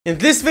In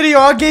this video,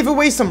 I gave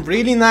away some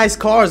really nice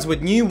cars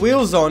with new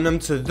wheels on them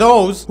to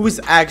those who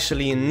is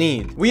actually in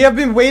need. We have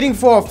been waiting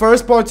for our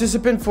first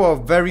participant for a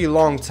very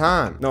long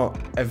time. No,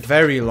 a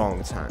very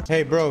long time.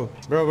 Hey, bro,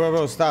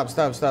 stop.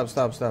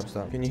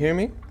 Can you hear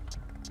me?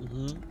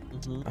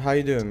 How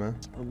you doing, man?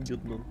 I'm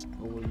good, man.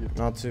 How are you?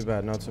 Not too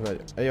bad, not too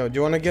bad. Hey, yo, do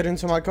you want to get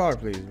into my car,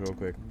 please, real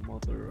quick?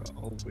 Mother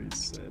always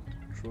said,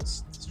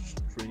 trust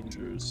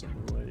strangers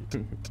on the way.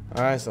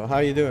 Alright, so how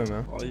you doing,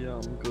 man? Oh yeah,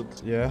 I'm good.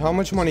 Yeah, how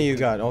much money you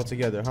got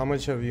altogether? How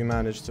much have you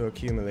managed to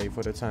accumulate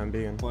for the time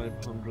being?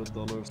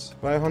 $500.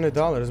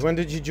 $500. When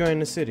did you join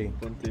the city?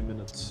 20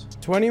 minutes.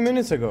 20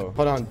 minutes ago.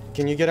 Hold on,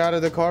 can you get out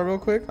of the car real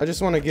quick? I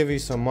just want to give you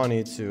some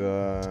money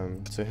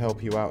to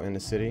help you out in the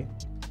city.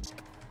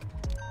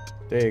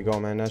 There you go,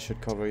 man. That should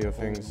cover your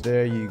things.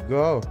 There you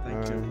go.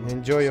 Thank you.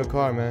 Enjoy your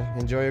car, man.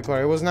 Enjoy your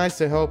car. It was nice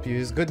to help you.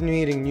 It's good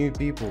meeting new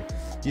people.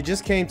 You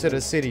just came to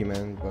the city,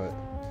 man, but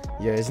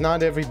yeah, it's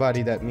not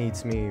everybody that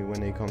meets me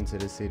when they come to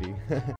the city.